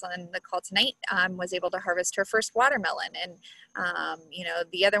the girls on the call tonight was able to harvest her first watermelon, and you know,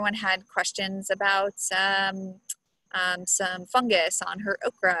 the other one had questions about some fungus on her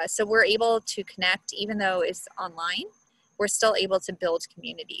okra. So we're able to connect, even though it's online. We're still able to build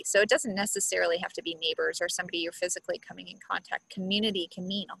community. So it doesn't necessarily have to be neighbors or somebody you're physically coming in contact. Community can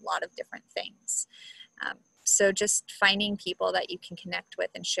mean a lot of different things. So just finding people that you can connect with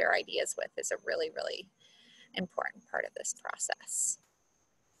and share ideas with is a really, really important part of this process.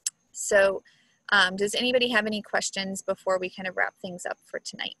 So does anybody have any questions before we kind of wrap things up for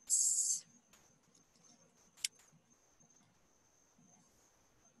tonight?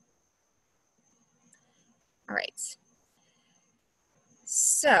 All right.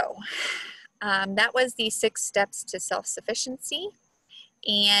 So that was the 6 steps to self-sufficiency.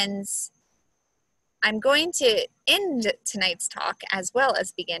 And I'm going to end tonight's talk as well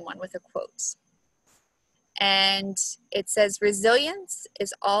as begin one with a quote. And it says, resilience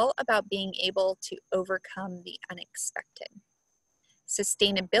is all about being able to overcome the unexpected.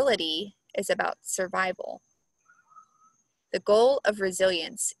 Sustainability is about survival. The goal of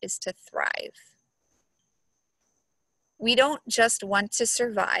resilience is to thrive. We don't just want to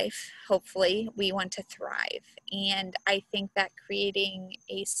survive, hopefully, we want to thrive. And I think that creating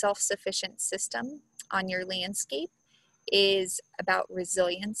a self-sufficient system on your landscape is about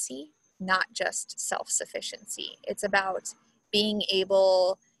resiliency, not just self-sufficiency. It's about being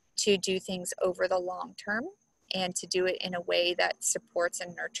able to do things over the long term and to do it in a way that supports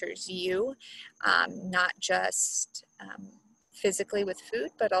and nurtures you, not just physically with food,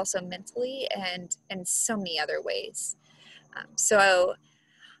 but also mentally and in so many other ways. So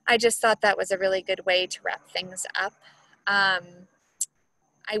I just thought that was a really good way to wrap things up.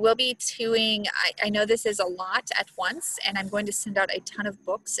 I will be doing, I know this is a lot at once, and I'm going to send out a ton of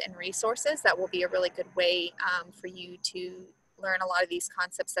books and resources that will be a really good way for you to learn a lot of these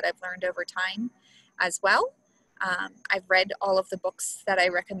concepts that I've learned over time as well. I've read all of the books that I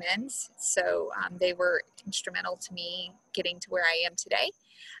recommend, so they were instrumental to me getting to where I am today.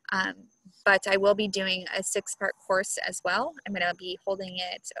 But I will be doing a 6-part course as well. I'm going to be holding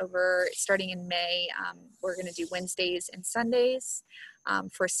it over starting in May. We're going to do Wednesdays and Sundays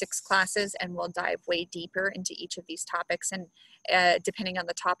for 6 classes, and we'll dive way deeper into each of these topics. And depending on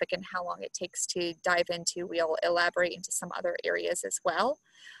the topic and how long it takes to dive into, we'll elaborate into some other areas as well.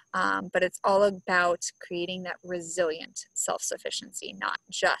 But it's all about creating that resilient self-sufficiency, not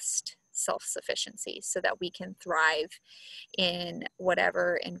just self-sufficiency, so that we can thrive in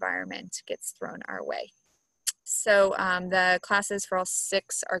whatever environment gets thrown our way. So the classes for all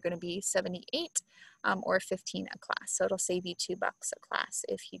 6 are going to be $78 or $15 a class. So it'll save you $2 a class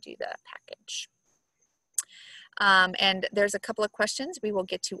if you do the package. And there's a couple of questions. We will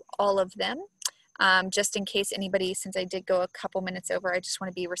get to all of them. Just in case anybody, since I did go a couple minutes over, I just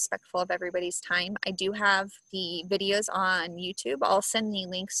want to be respectful of everybody's time. I do have the videos on YouTube. I'll send the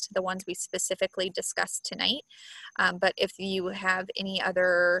links to the ones we specifically discussed tonight. But if you have any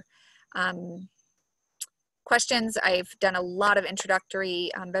other questions, I've done a lot of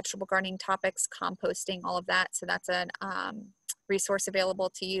introductory vegetable gardening topics, composting, all of that. So that's a resource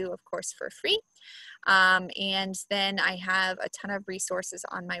available to you, of course, for free. And then I have a ton of resources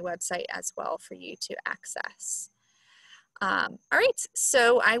on my website as well for you to access. All right,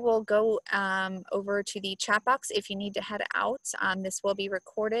 so I will go over to the chat box if you need to head out. This will be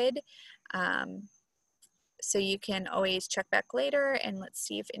recorded, so you can always check back later, and let's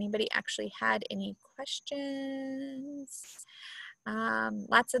see if anybody actually had any questions.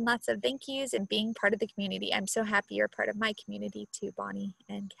 Lots and lots of thank yous and being part of the community. I'm so happy you're part of my community too, Bonnie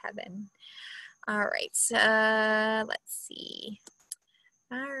and Kevin. All right, let's see.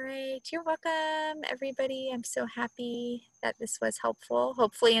 All right, you're welcome, everybody. I'm so happy that this was helpful,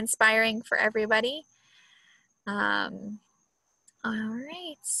 hopefully inspiring for everybody. All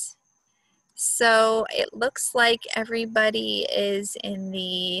right. So it looks like everybody is in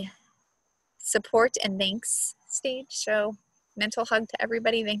the support and thanks stage. So mental hug to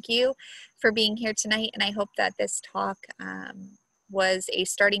everybody. Thank you for being here tonight. And I hope that this talk was a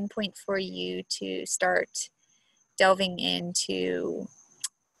starting point for you to start delving into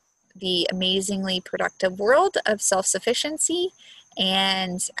the amazingly productive world of self-sufficiency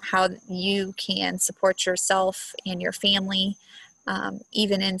and how you can support yourself and your family,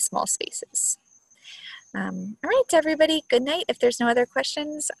 even in small spaces. All right, everybody, good night. If there's no other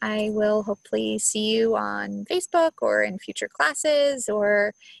questions, I will hopefully see you on Facebook or in future classes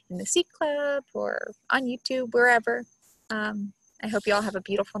or in the Seek Club or on YouTube, wherever. I hope you all have a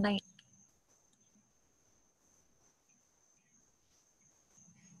beautiful night.